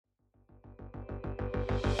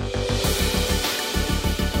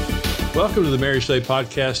Welcome to the Marriage Day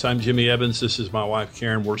Podcast. I'm Jimmy Evans. This is my wife,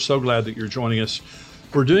 Karen. We're so glad that you're joining us.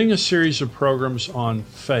 We're doing a series of programs on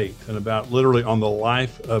faith and about literally on the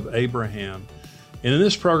life of Abraham. And in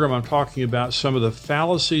this program, I'm talking about some of the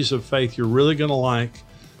fallacies of faith. You're really going to like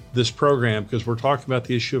this program because we're talking about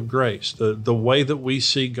the issue of grace, the way that we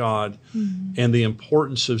see God and the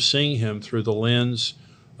importance of seeing Him through the lens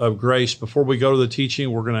of grace. Before we go to the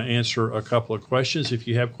teaching, we're going to answer a couple of questions. If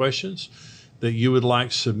you have questions that you would like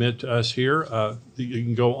to submit to us here, you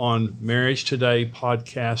can go on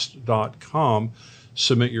marriagetodaypodcast.com,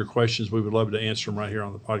 submit your questions. We would love to answer them right here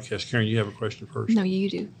on the podcast. Karen, you have a question first. No,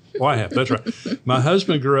 you do. Well, I have. That's right. My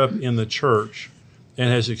husband grew up in the church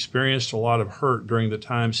and has experienced a lot of hurt during the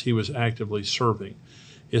times he was actively serving.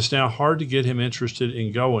 It's now hard to get him interested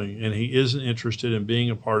in going, and he isn't interested in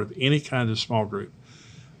being a part of any kind of small group.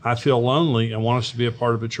 I feel lonely and want us to be a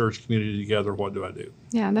part of a church community together. What do I do?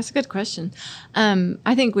 Yeah, that's a good question.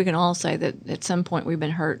 I think we can all say that at some point we've been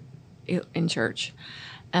hurt in church.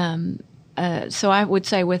 So I would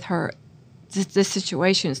say with her, this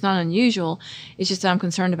situation, it's not unusual. It's just that I'm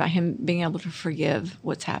concerned about him being able to forgive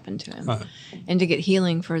what's happened to him and to get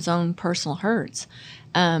healing for his own personal hurts.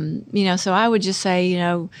 So I would just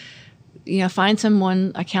say, find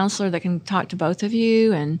someone, a counselor that can talk to both of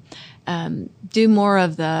you and do more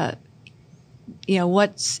of the,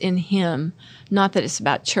 what's in him. Not that it's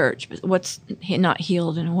about church, but what's not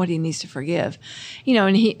healed and what he needs to forgive.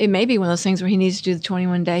 And it may be one of those things where he needs to do the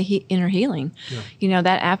 21-day inner healing. Yeah.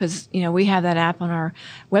 That app is, we have that app on our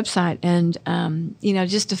website. And,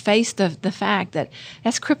 just to face the fact that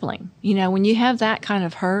that's crippling. When you have that kind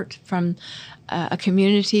of hurt from a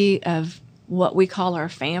community of what we call our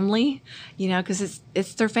family, because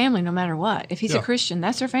it's their family no matter what. If he's a Christian,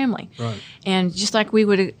 that's their family. Right. And just like we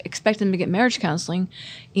would expect them to get marriage counseling,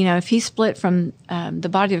 if he's split from the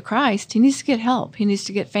body of Christ, he needs to get help. He needs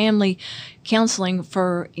to get family counseling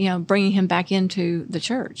for, bringing him back into the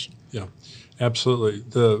church. Yeah, absolutely.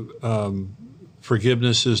 The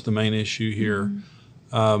forgiveness is the main issue here.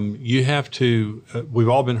 Mm-hmm. You have to, we've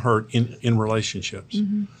all been hurt in relationships.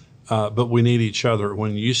 Mm-hmm. But we need each other.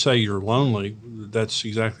 When you say you're lonely, that's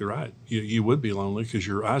exactly right. You would be lonely because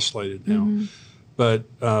you're isolated now. Mm-hmm. But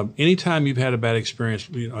anytime you've had a bad experience,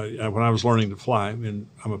 when I was learning to fly, and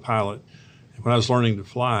I'm a pilot, when I was learning to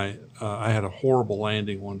fly, I had a horrible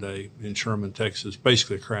landing one day in Sherman, Texas,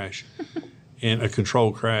 basically a crash, and a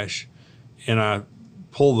controlled crash. And I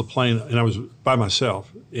pulled the plane, and I was by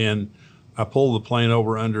myself, and I pulled the plane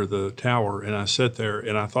over under the tower, and I sat there,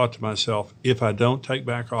 and I thought to myself, if I don't take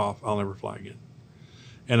back off, I'll never fly again.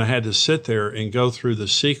 And I had to sit there and go through the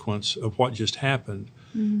sequence of what just happened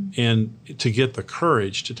and to get the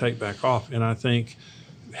courage to take back off. And I think,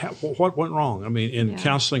 what went wrong? I mean,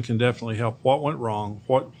 counseling can definitely help. What went wrong?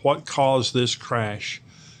 What caused this crash,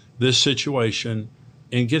 this situation,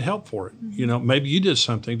 and get help for it? Mm-hmm. Maybe you did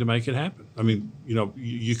something to make it happen. I mean,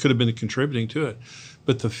 you could have been contributing to it.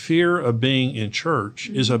 But the fear of being in church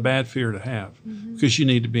is a bad fear to have because you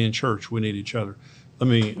need to be in church. We need each other.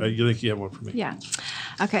 You think you have one for me? Yeah.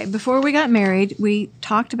 Okay. Before we got married, we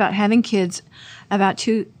talked about having kids about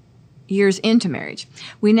 2 years into marriage.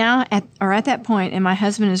 We now are at that point, and my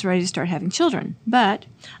husband is ready to start having children. But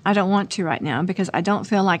I don't want to right now because I don't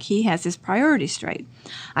feel like he has his priorities straight.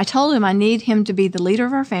 I told him I need him to be the leader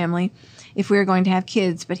of our family if we are going to have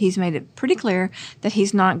kids, but he's made it pretty clear that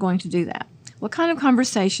he's not going to do that. What kind of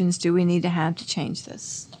conversations do we need to have to change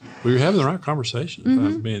this? Well, you're having the right conversations. Mm-hmm. I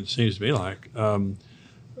mean, it seems to me like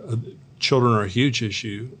children are a huge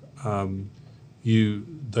issue.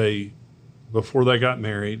 Before they got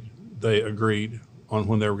married, they agreed on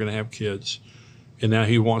when they were going to have kids, and now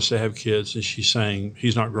he wants to have kids, and she's saying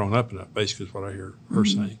he's not grown up enough. Basically, is what I hear her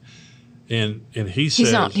saying. And he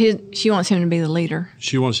says she wants him to be the leader.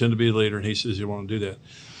 She wants him to be the leader, and he says he won't do that.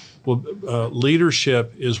 Well,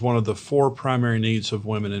 leadership is one of the 4 primary needs of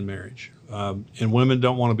women in marriage. And women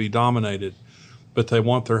don't want to be dominated, but they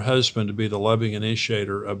want their husband to be the loving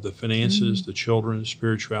initiator of the finances, the children,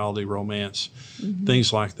 spirituality, romance,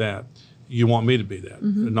 things like that. You want me to be that,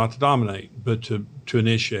 not to dominate, but to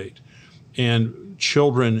initiate. And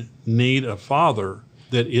children need a father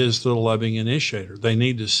that is the loving initiator. They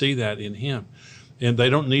need to see that in him. And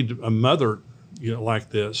they don't need a mother like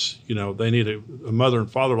this, they need a mother and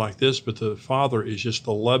father like this, but the father is just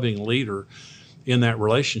the loving leader in that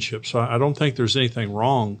relationship. So I don't think there's anything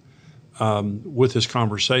wrong with this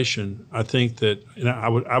conversation. I think that, and I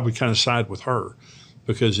would kind of side with her,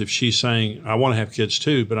 because if she's saying, I want to have kids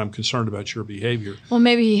too, but I'm concerned about your behavior. Well,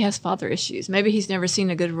 maybe he has father issues. Maybe he's never seen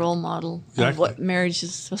a good role model of what marriage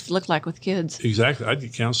is supposed to look like with kids. Exactly. I'd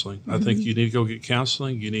get counseling. I think you need to go get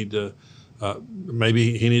counseling. You need to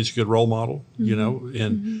Maybe he needs a good role model, you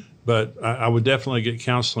know, but I would definitely get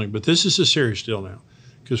counseling. But this is a serious deal now,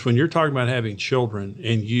 because when you're talking about having children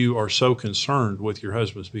and you are so concerned with your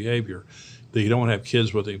husband's behavior that you don't want to have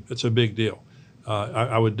kids with him, it's a big deal.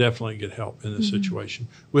 I would definitely get help in this situation.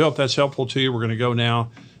 We hope that's helpful to you. We're going to go now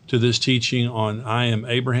to this teaching on I Am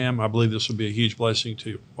Abraham. I believe this will be a huge blessing to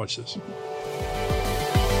you. Watch this.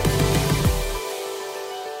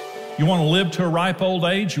 You want to live to a ripe old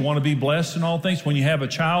age. You want to be blessed in all things. When you have a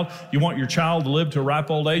child, you want your child to live to a ripe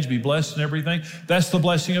old age, be blessed in everything. That's the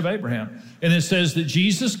blessing of Abraham. And it says that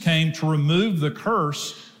Jesus came to remove the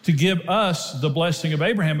curse to give us the blessing of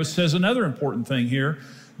Abraham. It says another important thing here,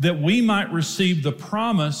 that we might receive the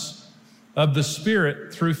promise of the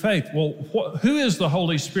Spirit through faith. Well, who is the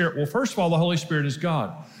Holy Spirit? Well, first of all, the Holy Spirit is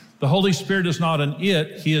God. The Holy Spirit is not an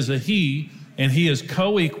it, he is a he, and he is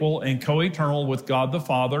co-equal and co-eternal with God the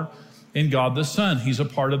Father and God the Son. He's a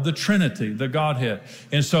part of the Trinity, the Godhead.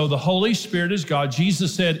 And so the Holy Spirit is God.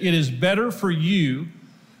 Jesus said, it is better for you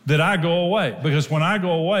that I go away, because when I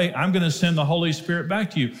go away, I'm going to send the Holy Spirit back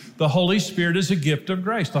to you. The Holy Spirit is a gift of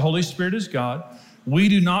grace. The Holy Spirit is God. We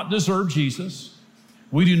do not deserve Jesus.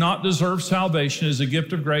 We do not deserve salvation as a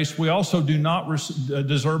gift of grace. We also do not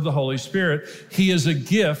deserve the Holy Spirit. He is a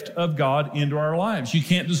gift of God into our lives. You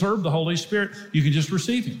can't deserve the Holy Spirit. You can just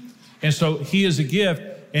receive him. And so he is a gift,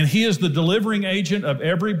 and he is the delivering agent of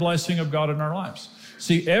every blessing of God in our lives.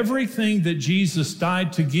 See, everything that Jesus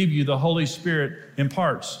died to give you, the Holy Spirit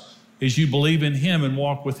imparts, is you believe in him and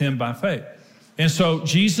walk with him by faith. And so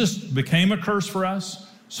Jesus became a curse for us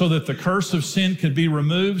so that the curse of sin could be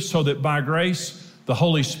removed, so that by grace, the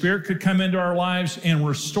Holy Spirit could come into our lives and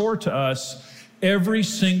restore to us every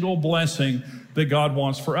single blessing that God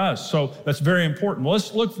wants for us. So that's very important. Well,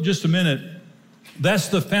 let's look for just a minute. That's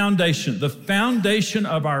the foundation. The foundation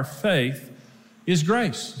of our faith is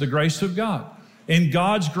grace, the grace of God, and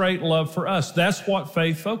God's great love for us. That's what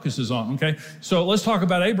faith focuses on, okay? So let's talk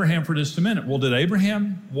about Abraham for just a minute. Well, did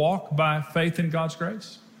Abraham walk by faith in God's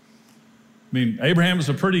grace? I mean, Abraham is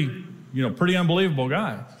a pretty unbelievable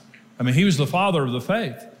guy. I mean, he was the father of the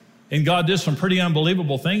faith, and God did some pretty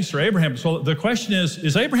unbelievable things for Abraham. So the question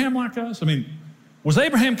is Abraham like us? I mean, was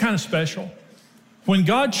Abraham kind of special? When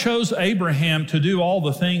God chose Abraham to do all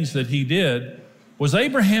the things that he did, was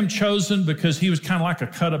Abraham chosen because he was kind of like a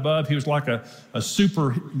cut above? He was like a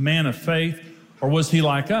super man of faith? Or was he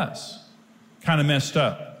like us, kind of messed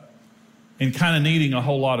up and kind of needing a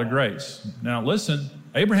whole lot of grace? Now, listen,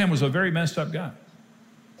 Abraham was a very messed up guy.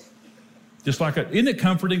 Isn't it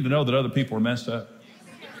comforting to know that other people are messed up?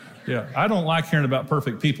 Yeah, I don't like hearing about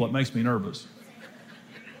perfect people. It makes me nervous.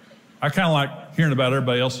 I kind of like hearing about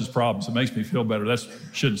everybody else's problems. It makes me feel better.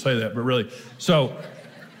 Shouldn't say that, but really. So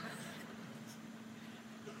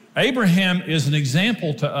Abraham is an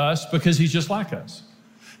example to us because he's just like us.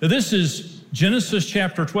 Now, this is Genesis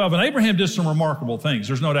chapter 12, and Abraham did some remarkable things.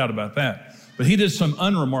 There's no doubt about that. But he did some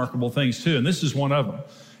unremarkable things too, and this is one of them.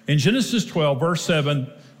 In Genesis 12, verse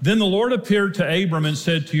 7, then the Lord appeared to Abram and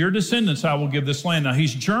said, to your descendants I will give this land. Now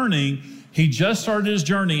he's journeying. He just started his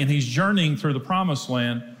journey, and he's journeying through the promised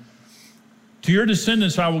land. To your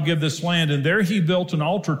descendants I will give this land. And there he built an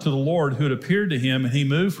altar to the Lord who had appeared to him, and he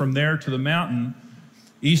moved from there to the mountain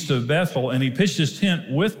east of Bethel, and he pitched his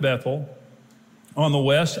tent with Bethel on the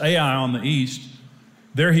west, Ai on the east.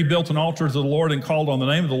 There he built an altar to the Lord and called on the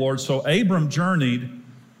name of the Lord. So Abram journeyed,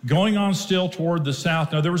 going on still toward the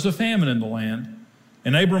south. Now there was a famine in the land,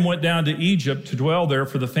 and Abram went down to Egypt to dwell there,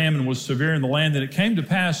 for the famine was severe in the land. And it came to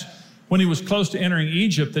pass, when he was close to entering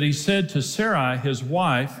Egypt, that he said to Sarai, his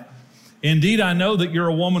wife, indeed, I know that you're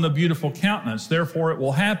a woman of beautiful countenance. Therefore, it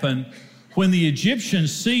will happen when the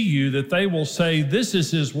Egyptians see you that they will say, this is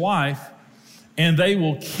his wife, and they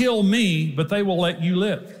will kill me, but they will let you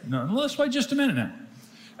live. Now, let's wait just a minute now.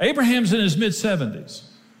 Abraham's in his mid-70s.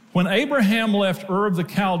 When Abraham left Ur of the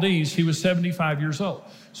Chaldees, he was 75 years old.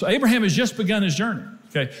 So Abraham has just begun his journey.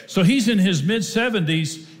 Okay, so he's in his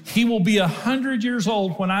mid-70s. He will be 100 years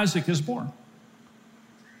old when Isaac is born.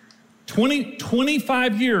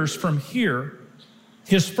 25 years from here,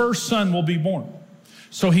 his first son will be born.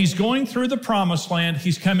 So he's going through the promised land.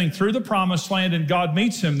 He's coming through the promised land, and God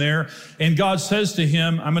meets him there. And God says to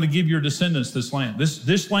him, I'm going to give your descendants this land.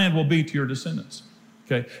 This land will be to your descendants.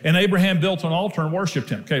 Okay. And Abraham built an altar and worshiped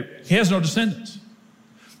him. Okay. He has no descendants.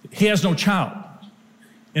 He has no child.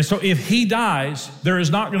 And so if he dies, there is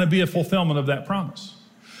not going to be a fulfillment of that promise.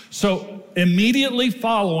 So immediately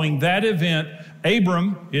following that event,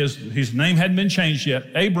 his name hadn't been changed yet.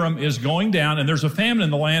 Abram is going down, and there's a famine in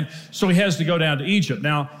the land, so he has to go down to Egypt.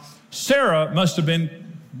 Now, Sarah must have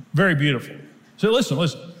been very beautiful. So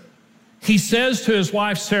listen. he says to his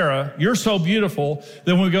wife, Sarah, you're so beautiful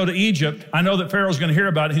that when we go to Egypt, I know that Pharaoh's going to hear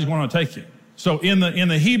about it. He's going to take you. So in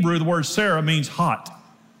the Hebrew, the word Sarah means hot.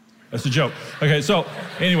 That's a joke. Okay, so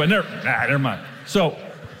anyway, never mind. So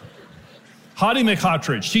Hottie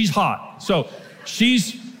McHottridge, she's hot. So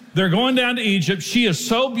they're going down to Egypt. She is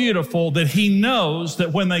so beautiful that he knows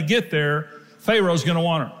that when they get there, Pharaoh's going to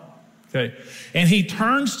want her. Okay, and he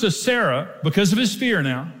turns to Sarah because of his fear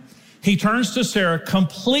now. He turns to Sarah,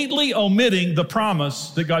 completely omitting the promise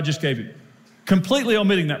that God just gave him. Completely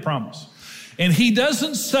omitting that promise. And he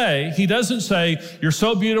doesn't say, you're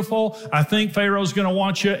so beautiful, I think Pharaoh's going to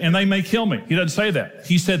want you, and they may kill me. He doesn't say that.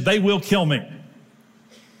 He said, they will kill me.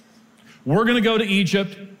 We're going to go to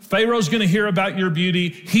Egypt. Pharaoh's going to hear about your beauty.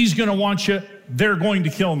 He's going to want you. They're going to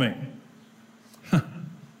kill me.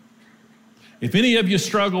 If any of you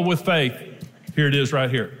struggle with faith, here it is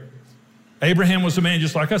right here. Abraham was a man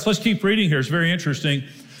just like us. Let's keep reading here. It's very interesting.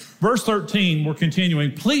 Verse 13, we're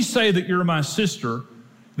continuing. Please say that you're my sister,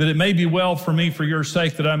 that it may be well for me for your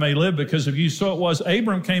sake, that I may live because of you. So it was,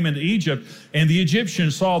 Abram came into Egypt, and the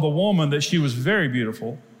Egyptians saw the woman, that she was very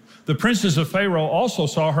beautiful. The princes of Pharaoh also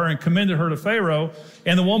saw her and commended her to Pharaoh,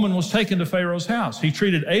 and the woman was taken to Pharaoh's house. He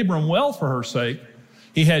treated Abram well for her sake.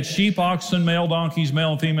 He had sheep, oxen, male donkeys,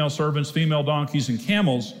 male and female servants, female donkeys, and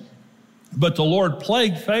camels. But the Lord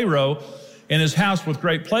plagued Pharaoh and his house with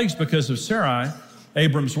great plagues because of Sarai,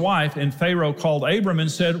 Abram's wife. And Pharaoh called Abram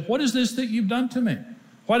and said, what is this that you've done to me?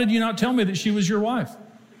 Why did you not tell me that she was your wife?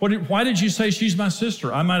 Why did you say she's my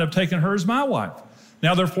sister? I might have taken her as my wife.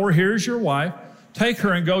 Now, therefore, here is your wife. Take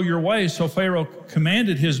her and go your way. So Pharaoh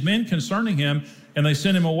commanded his men concerning him, and they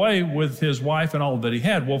sent him away with his wife and all that he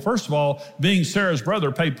had. Well, first of all, being Sarah's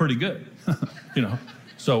brother paid pretty good,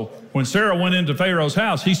 So when Sarah went into Pharaoh's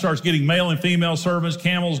house, he starts getting male and female servants,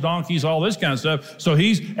 camels, donkeys, all this kind of stuff. So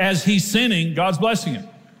as he's sinning, God's blessing him.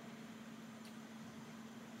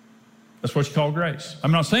 That's what you call grace.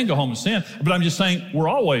 I'm not saying go home and sin, but I'm just saying we're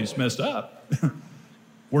always messed up.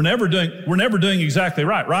 We're never doing exactly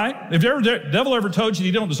right? If the devil ever told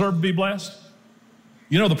you don't deserve to be blessed,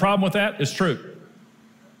 you know the problem with that? It's true.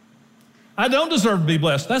 I don't deserve to be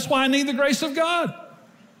blessed. That's why I need the grace of God.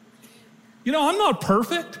 I'm not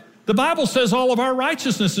perfect. The Bible says all of our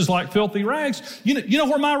righteousness is like filthy rags. You know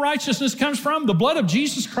where my righteousness comes from? The blood of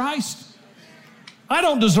Jesus Christ. I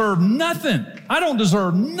don't deserve nothing.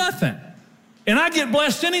 And I get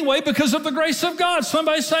blessed anyway because of the grace of God.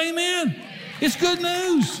 Somebody say amen. It's good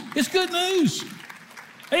news.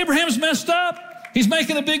 Abraham's messed up. He's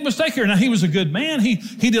making a big mistake here. Now, he was a good man. He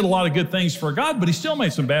did a lot of good things for God, but he still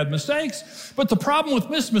made some bad mistakes. But the problem with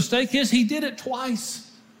this mistake is he did it twice.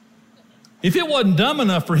 If it wasn't dumb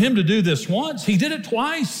enough for him to do this once, he did it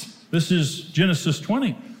twice. This is Genesis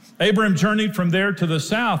 20. Abraham journeyed from there to the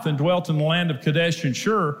south and dwelt in the land of Kadesh and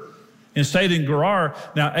Shur and stayed in Gerar.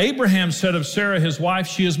 Now, Abraham said of Sarah, his wife,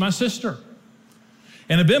 she is my sister.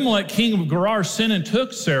 And Abimelech, king of Gerar, sent and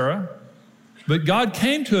took Sarah. But God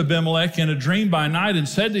came to Abimelech in a dream by night and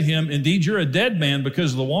said to him, indeed, you're a dead man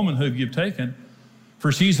because of the woman whom you've taken,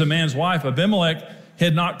 for she's the man's wife. Abimelech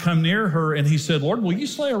had not come near her, and he said, Lord, will you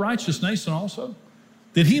slay a righteous nation also?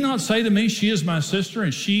 Did he not say to me, she is my sister?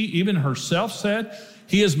 And she even herself said,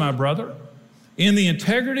 he is my brother. In the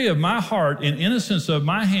integrity of my heart and innocence of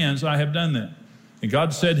my hands, I have done that. And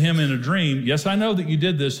God said to him in a dream, yes, I know that you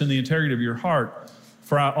did this in the integrity of your heart.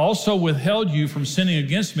 For I also withheld you from sinning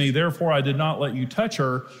against me. Therefore, I did not let you touch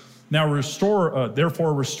her. Now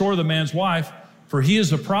therefore restore the man's wife, for he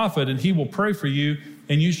is a prophet, and he will pray for you,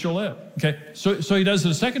 and you shall live. Okay, so he does it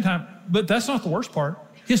a second time, but that's not the worst part.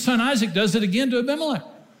 His son Isaac does it again to Abimelech.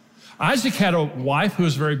 Isaac had a wife who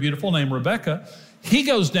was very beautiful named Rebekah. He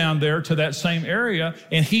goes down there to that same area,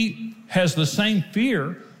 and he has the same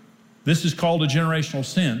fear. This is called a generational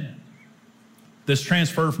sin that's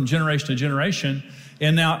transferred from generation to generation.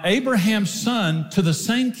 And now Abraham's son to the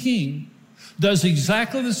same king does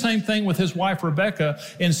exactly the same thing with his wife Rebekah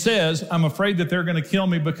and says, I'm afraid that they're going to kill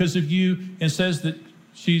me because of you, and says that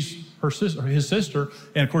she's his sister.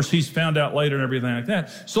 And of course, he's found out later and everything like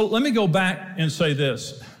that. So let me go back and say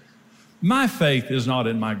this. My faith is not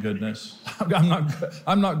in my goodness. I'm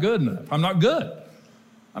not good enough. I'm not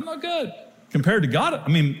good. Compared to God,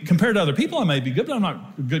 compared to other people, I may be good, but I'm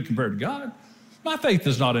not good compared to God. My faith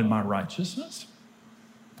is not in my righteousness.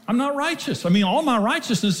 I'm not righteous. All my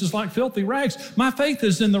righteousness is like filthy rags. My faith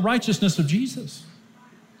is in the righteousness of Jesus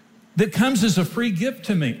that comes as a free gift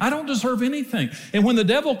to me. I don't deserve anything. And when the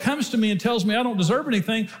devil comes to me and tells me I don't deserve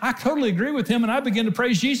anything, I totally agree with him, and I begin to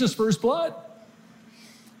praise Jesus for his blood.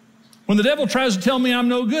 When the devil tries to tell me I'm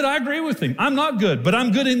no good, I agree with him. I'm not good, but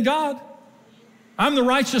I'm good in God. I'm the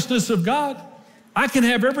righteousness of God. I can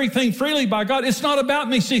have everything freely by God. It's not about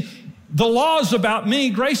me. See, the law is about me.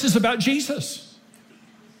 Grace is about Jesus.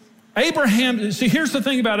 Abraham, see, here's the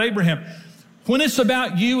thing about Abraham. When it's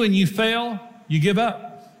about you and you fail, you give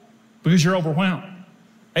up because you're overwhelmed.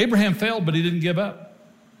 Abraham failed, but he didn't give up.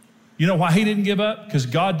 You know why he didn't give up? Because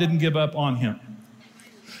God didn't give up on him.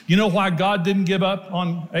 You know why God didn't give up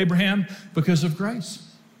on Abraham? Because of grace.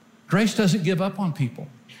 Grace doesn't give up on people.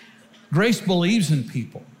 Grace believes in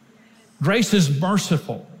people. Grace is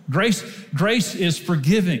merciful. Grace is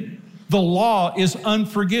forgiving. The law is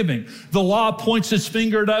unforgiving. The law points its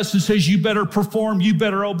finger at us and says, you better perform, you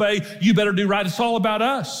better obey, you better do right. It's all about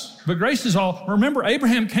us. But grace is all. Remember,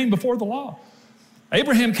 Abraham came before the law.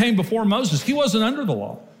 Abraham came before Moses. He wasn't under the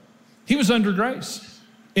law. He was under grace.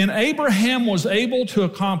 And Abraham was able to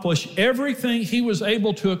accomplish everything he was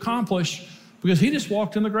able to accomplish because he just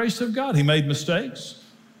walked in the grace of God. He made mistakes.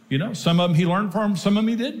 You know, some of them he learned from, some of them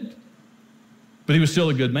he didn't. But he was still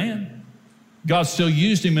a good man. God still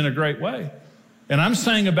used him in a great way. And I'm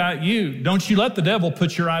saying about you, don't you let the devil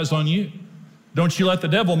put your eyes on you. Don't you let the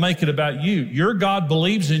devil make it about you. Your God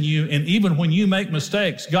believes in you, and even when you make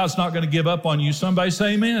mistakes, God's not going to give up on you. Somebody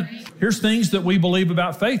say amen. Here's things that we believe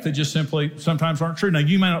about faith that just simply sometimes aren't true. Now,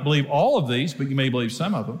 you may not believe all of these, but you may believe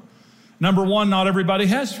some of them. Number one, not everybody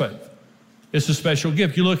has faith. It's a special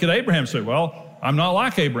gift. You look at Abraham and say, well, I'm not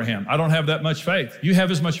like Abraham. I don't have that much faith. You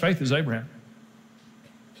have as much faith as Abraham.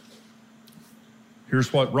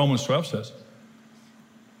 Here's what Romans 12 says.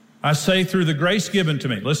 I say through the grace given to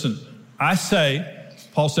me. Listen, I say,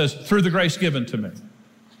 Paul says, through the grace given to me,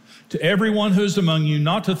 to everyone who is among you,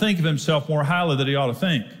 not to think of himself more highly than he ought to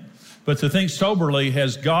think, but to think soberly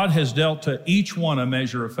as God has dealt to each one a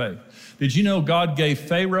measure of faith. Did you know God gave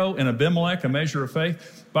Pharaoh and Abimelech a measure of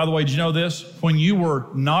faith? By the way, did you know this? When you were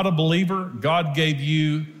not a believer, God gave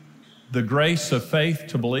you the grace of faith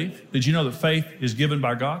to believe. Did you know that faith is given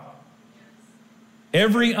by God?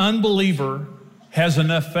 Every unbeliever has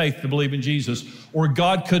enough faith to believe in Jesus, or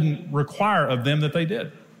God couldn't require of them that they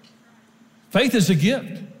did. Faith is a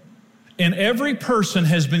gift. And every person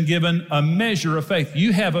has been given a measure of faith.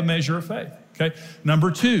 You have a measure of faith, okay?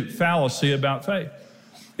 Number two, fallacy about faith.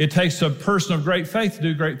 It takes a person of great faith to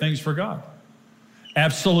do great things for God.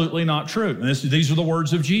 Absolutely not true. And these are the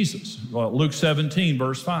words of Jesus. Luke 17,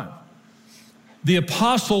 verse 5. The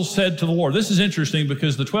apostles said to the Lord, this is interesting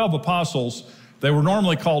because the 12 apostles, they were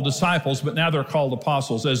normally called disciples, but now they're called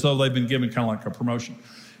apostles as though they've been given kind of like a promotion.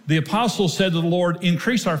 The apostles said to the Lord,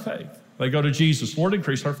 increase our faith. They go to Jesus, Lord,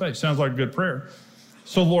 increase our faith. Sounds like a good prayer.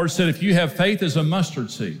 So the Lord said, if you have faith as a mustard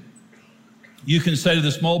seed, you can say to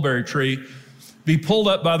this mulberry tree, be pulled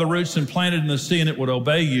up by the roots and planted in the sea, and it would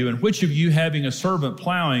obey you. And which of you having a servant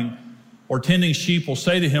plowing or tending sheep will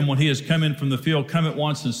say to him when he has come in from the field, come at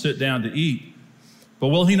once and sit down to eat? But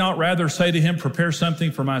will he not rather say to him, prepare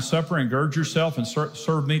something for my supper and gird yourself and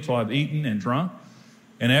serve me till I've eaten and drunk,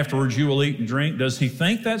 and afterwards you will eat and drink? Does he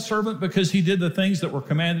thank that servant because he did the things that were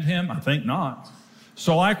commanded him? I think not.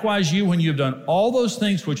 So likewise you, when you have done all those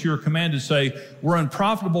things which you are commanded, say, we're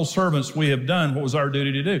unprofitable servants, we have done what was our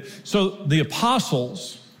duty to do. So the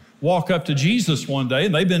apostles walk up to Jesus one day,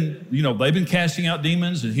 and they've been casting out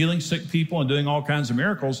demons and healing sick people and doing all kinds of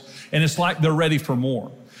miracles, and it's like they're ready for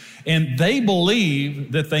more. And they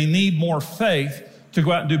believe that they need more faith to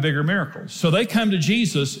go out and do bigger miracles. So they come to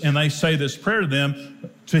Jesus and they say this prayer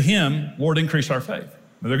to him, Lord, increase our faith.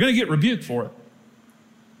 Now, they're going to get rebuked for it.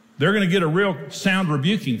 They're going to get a real sound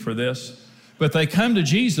rebuking for this. But they come to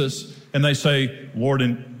Jesus and they say, Lord,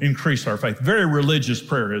 increase our faith. Very religious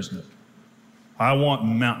prayer, isn't it? I want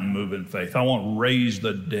mountain moving faith. I want raise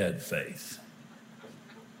the dead faith.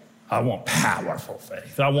 I want powerful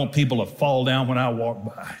faith. I want people to fall down when I walk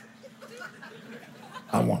by.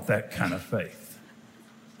 I want that kind of faith.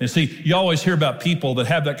 And see, you always hear about people that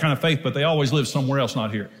have that kind of faith, but they always live somewhere else,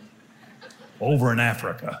 not here. Over in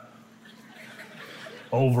Africa.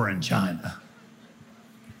 Over in China.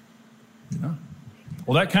 You know?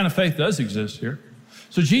 Well, that kind of faith does exist here.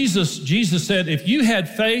 So Jesus said, if you had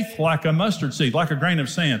faith like a mustard seed, like a grain of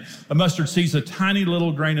sand, a mustard seed's a tiny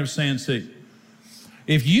little grain of sand seed.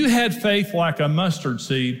 If you had faith like a mustard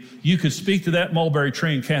seed, you could speak to that mulberry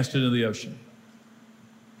tree and cast it into the ocean.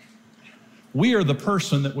 We are the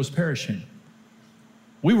person that was perishing.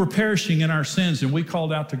 We were perishing in our sins, and we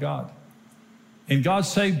called out to God. And God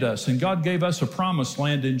saved us, and God gave us a promised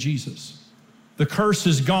land in Jesus. The curse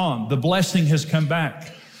is gone. The blessing has come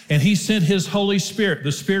back. And he sent his Holy Spirit,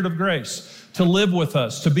 the Spirit of grace, to live with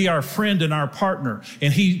us, to be our friend and our partner.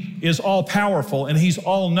 And he is all powerful, and he's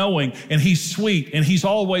all knowing, and he's sweet, and he's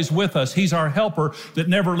always with us. He's our helper that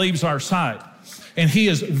never leaves our side. And he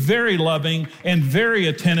is very loving and very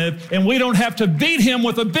attentive, and we don't have to beat him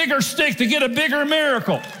with a bigger stick to get a bigger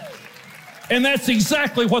miracle. And that's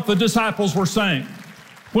exactly what the disciples were saying.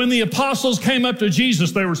 When the apostles came up to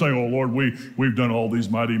Jesus, they were saying, oh, Lord, we've done all these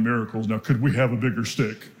mighty miracles. Now, could we have a bigger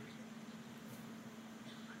stick?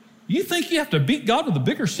 You think you have to beat God with a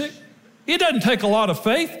bigger stick? It doesn't take a lot of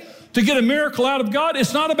faith to get a miracle out of God.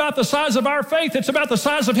 It's not about the size of our faith. It's about the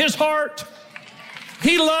size of his heart.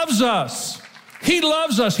 He loves us. He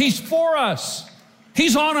loves us. He's for us.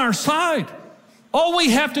 He's on our side. All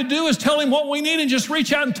we have to do is tell him what we need and just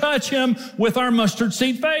reach out and touch him with our mustard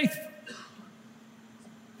seed faith.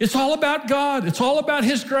 It's all about God. It's all about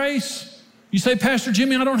his grace. You say, Pastor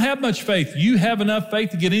Jimmy, I don't have much faith. You have enough faith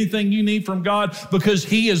to get anything you need from God because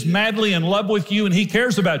he is madly in love with you and he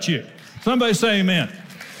cares about you. Somebody say amen.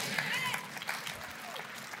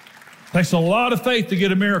 Takes a lot of faith to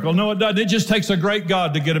get a miracle. No, it doesn't. It just takes a great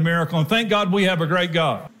God to get a miracle. And thank God we have a great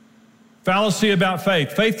God. Fallacy about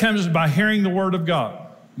faith. Faith comes by hearing the word of God.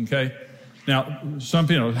 Okay? Now, some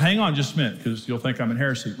people, hang on just a minute because you'll think I'm in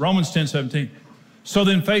heresy. Romans 10:17. So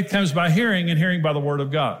then faith comes by hearing and hearing by the word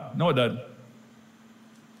of God. No, it doesn't.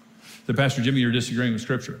 So Pastor Jimmy, you're disagreeing with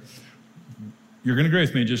Scripture. You're going to agree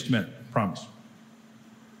with me in just a minute. I promise.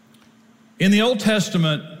 In the Old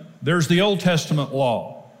Testament, there's the Old Testament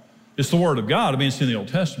law. It's the word of God. I mean, it's in the Old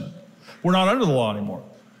Testament. We're not under the law anymore.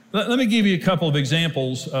 Let me give you a couple of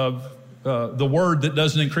examples of the word that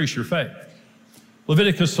doesn't increase your faith.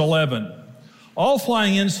 Leviticus 11. All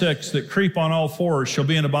flying insects that creep on all fours shall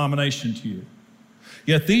be an abomination to you.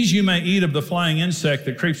 Yet these you may eat of the flying insect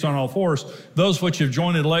that creeps on all fours, those which have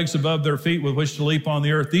jointed legs above their feet with which to leap on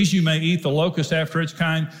the earth. These you may eat, the locust after its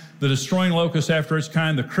kind, the destroying locust after its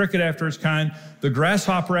kind, the cricket after its kind, the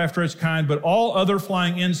grasshopper after its kind, but all other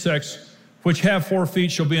flying insects which have 4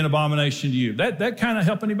 feet shall be an abomination to you. That kind of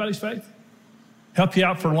help anybody's faith? Help you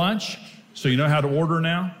out for lunch so you know how to order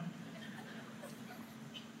now?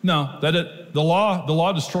 No, the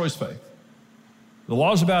law destroys faith. The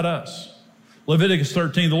law is about us. Leviticus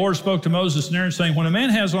 13, the Lord spoke to Moses and Aaron saying, when a man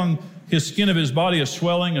has on his skin of his body a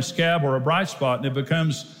swelling, a scab, or a bright spot, and it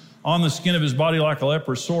becomes on the skin of his body like a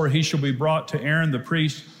leprous sore, he shall be brought to Aaron the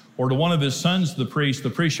priest or to one of his sons the priest. The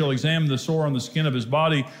priest shall examine the sore on the skin of his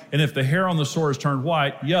body, and if the hair on the sore is turned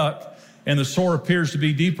white, yuck, and the sore appears to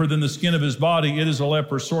be deeper than the skin of his body, it is a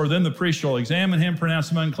leprous sore. Then the priest shall examine him,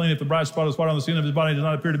 pronounce him unclean. If the bright spot is white on the skin of his body does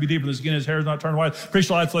not appear to be deeper than the skin, his hair is not turned white, the priest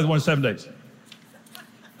shall isolate the one in 7 days.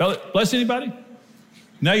 Bless anybody?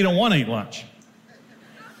 Now you don't want to eat lunch.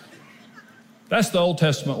 That's the Old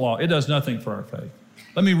Testament law. It does nothing for our faith.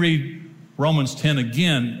 Let me read Romans 10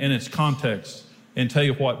 again in its context and tell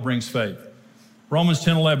you what brings faith. Romans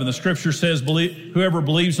 10:11, the scripture says, whoever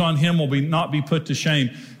believes on him will not be put to shame.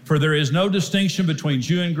 For there is no distinction between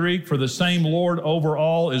Jew and Greek, for the same Lord over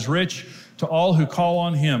all is rich to all who call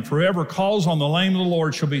on him. For whoever calls on the name of the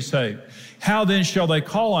Lord shall be saved. How then shall they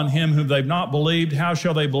call on him whom they've not believed? How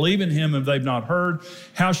shall they believe in him whom they've not heard?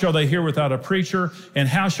 How shall they hear without a preacher? And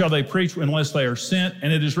how shall they preach unless they are sent?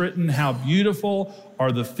 And it is written, how beautiful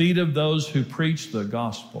are the feet of those who preach the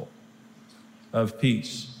gospel of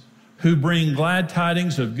peace, who bring glad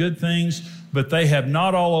tidings of good things, but they have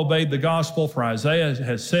not all obeyed the gospel. For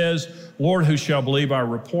Isaiah says, Lord, who shall believe our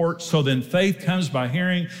report? So then faith comes by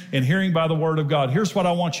hearing, and hearing by the word of God. Here's what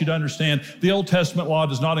I want you to understand. The Old Testament law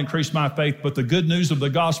does not increase my faith, but the good news of the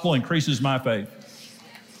gospel increases my faith.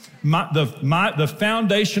 The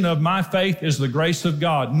foundation of my faith is the grace of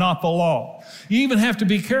God, not the law. You even have to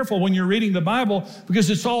be careful when you're reading the Bible because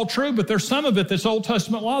it's all true, but there's some of it that's Old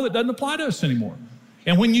Testament law that doesn't apply to us anymore.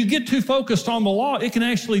 And when you get too focused on the law, it can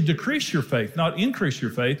actually decrease your faith, not increase your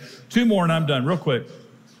faith. 2 more and I'm done real quick.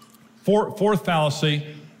 Fourth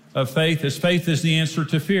fallacy of faith is the answer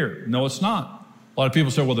to fear. No, it's not. A lot of people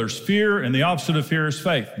say, well, there's fear and the opposite of fear is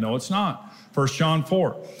faith. No, it's not. 1 John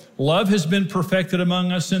 4. Love has been perfected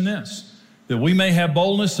among us in this, that we may have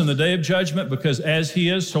boldness in the day of judgment, because as he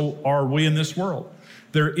is, so are we in this world.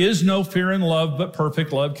 There is no fear in love, but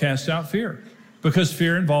perfect love casts out fear, because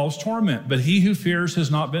fear involves torment. But he who fears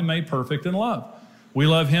has not been made perfect in love. We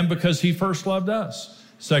love him because he first loved us.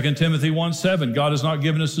 2 Timothy 1:7, God has not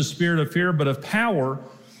given us the spirit of fear, but of power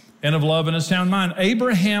and of love and a sound mind.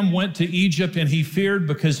 Abraham went to Egypt and he feared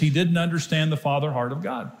because he didn't understand the father heart of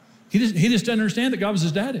God. He just didn't understand that God was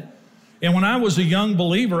his daddy. And when I was a young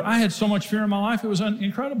believer, I had so much fear in my life, it was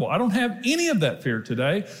incredible. I don't have any of that fear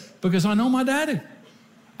today because I know my daddy.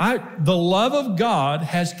 The love of God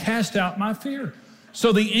has cast out my fear.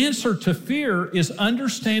 So the answer to fear is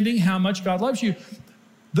understanding how much God loves you.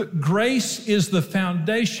 The grace is the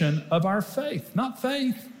foundation of our faith, not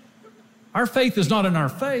faith. Our faith is not in our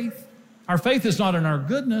faith. Our faith is not in our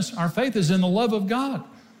goodness. Our faith is in the love of God.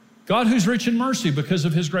 God who's rich in mercy because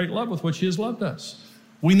of his great love with which he has loved us.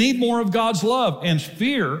 We need more of God's love, and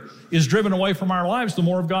fear is driven away from our lives the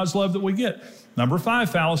more of God's love that we get. Number 5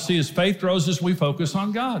 fallacy is faith grows as we focus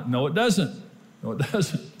on God. No, it doesn't. No, it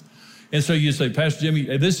doesn't. And so you say, Pastor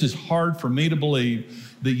Jimmy, this is hard for me to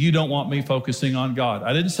believe that you don't want me focusing on God.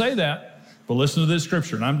 I didn't say that, but listen to this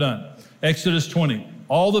scripture, and I'm done. Exodus 20.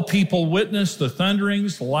 All the people witnessed the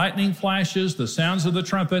thunderings, the lightning flashes, the sounds of the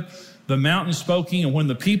trumpet, the mountain spoken, and when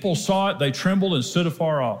the people saw it, they trembled and stood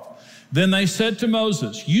afar off. Then they said to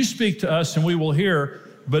Moses, you speak to us and we will hear,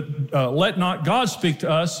 but let not God speak to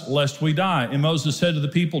us, lest we die. And Moses said to the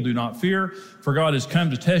people, do not fear, for God has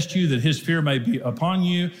come to test you, that his fear may be upon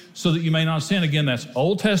you, so that you may not sin. Again, that's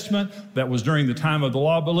Old Testament. That was during the time of the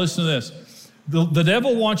law. But listen to this. The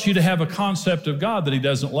devil wants you to have a concept of God, that he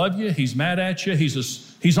doesn't love you, he's mad at you,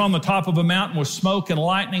 he's on the top of a mountain with smoke and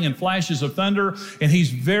lightning and flashes of thunder, and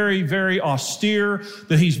he's very, very austere,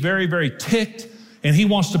 that he's very, very ticked, and he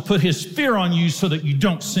wants to put his fear on you so that you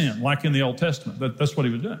don't sin, like in the Old Testament. That's what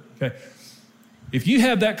he was doing, okay? If you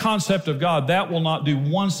have that concept of God, that will not do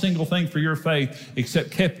one single thing for your faith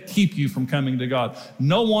except keep you from coming to God.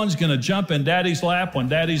 No one's going to jump in daddy's lap when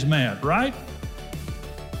daddy's mad, right?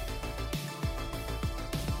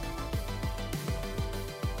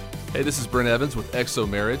 Hey, this is Brent Evans with XO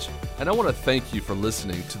Marriage, and I want to thank you for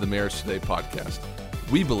listening to the Marriage Today podcast.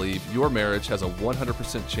 We believe your marriage has a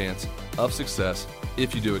 100% chance of success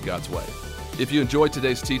if you do it God's way. If you enjoyed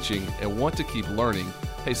today's teaching and want to keep learning,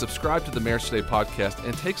 hey, subscribe to the Marriage Today podcast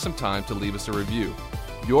and take some time to leave us a review.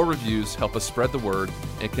 Your reviews help us spread the word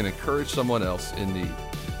and can encourage someone else in need.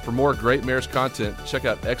 For more great marriage content, check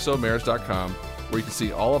out xomarriage.com, where you can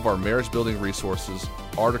see all of our marriage building resources,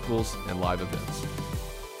 articles, and live events.